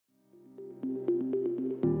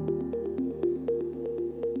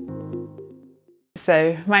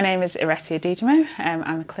So my name is Areti Adejumo.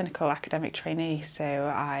 I'm a clinical academic trainee, so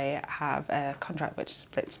I have a contract which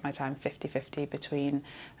splits my time 50-50 between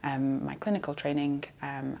my clinical training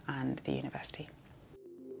and the university.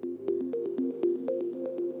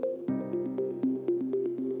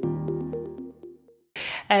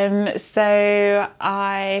 So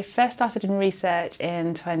I first started in research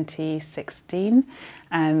in 2016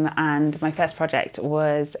 and my first project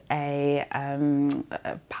was a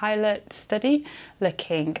pilot study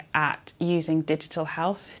looking at using digital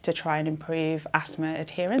health to try and improve asthma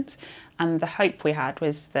adherence. And the hope we had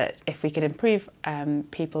was that if we could improve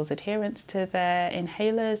people's adherence to their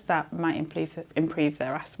inhalers, that might improve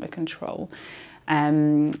their asthma control.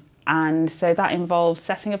 And so that involved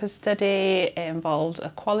setting up a study. It involved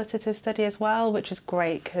a qualitative study as well, which is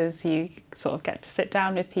great because you sort of get to sit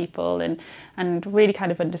down with people and really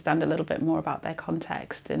kind of understand a little bit more about their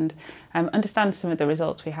context and understand some of the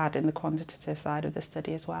results we had in the quantitative side of the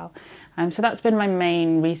study as well. So that's been my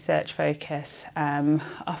main research focus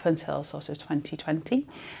up until sort of 2020.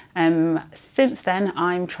 Since then,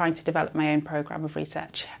 I'm trying to develop my own programme of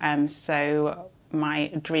research. So my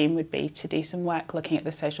dream would be to do some work looking at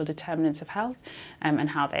the social determinants of health and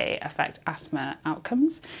how they affect asthma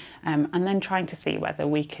outcomes, and then trying to see whether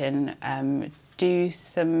we can do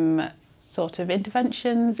some sort of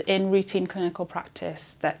interventions in routine clinical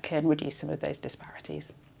practice that can reduce some of those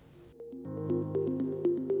disparities.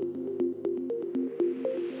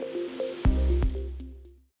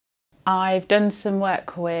 I've done some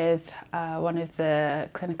work with one of the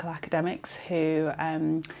clinical academics who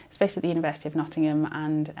is based at the University of Nottingham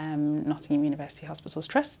and Nottingham University Hospitals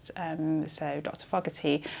Trust. So Dr.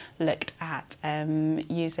 Fogarty looked at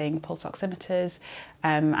using pulse oximeters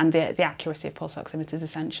and the accuracy of pulse oximeters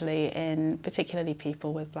essentially in particularly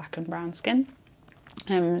people with black and brown skin.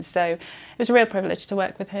 So it was a real privilege to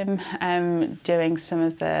work with him doing some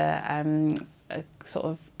of the sort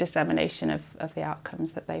of dissemination of the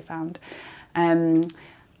outcomes that they found.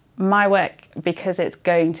 My work, because it's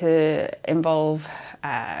going to involve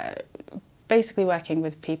basically working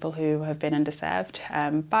with people who have been underserved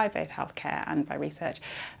by both healthcare and by research.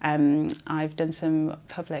 I've done some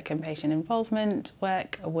public and patient involvement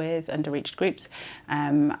work with underreached groups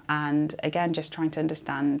and again just trying to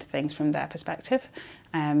understand things from their perspective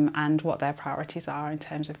and what their priorities are in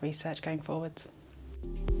terms of research going forwards.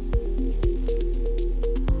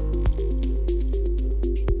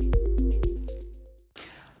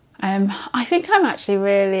 I think I'm actually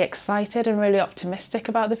really excited and really optimistic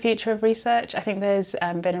about the future of research. I think there's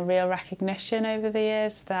been a real recognition over the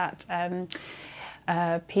years that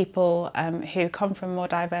people who come from more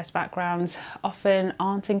diverse backgrounds often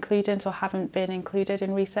aren't included or haven't been included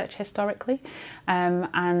in research historically,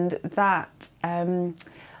 and that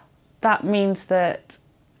means that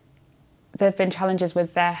there have been challenges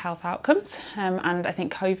with their health outcomes, and I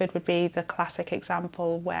think COVID would be the classic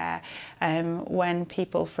example where when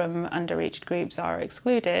people from underreached groups are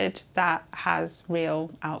excluded, that has real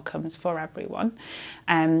outcomes for everyone.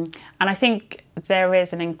 And I think there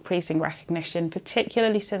is an increasing recognition,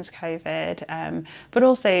 particularly since COVID, but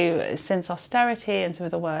also since austerity and some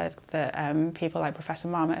of the work that people like Professor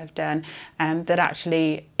Marmot have done, that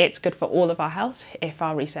actually it's good for all of our health if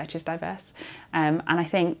our research is diverse. And I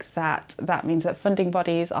think that means that funding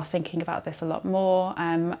bodies are thinking about this a lot more.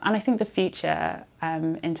 And I think the future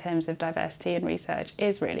in terms of diversity in research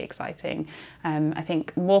is really exciting. I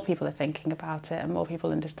think more people are thinking about it and more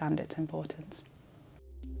people understand its importance.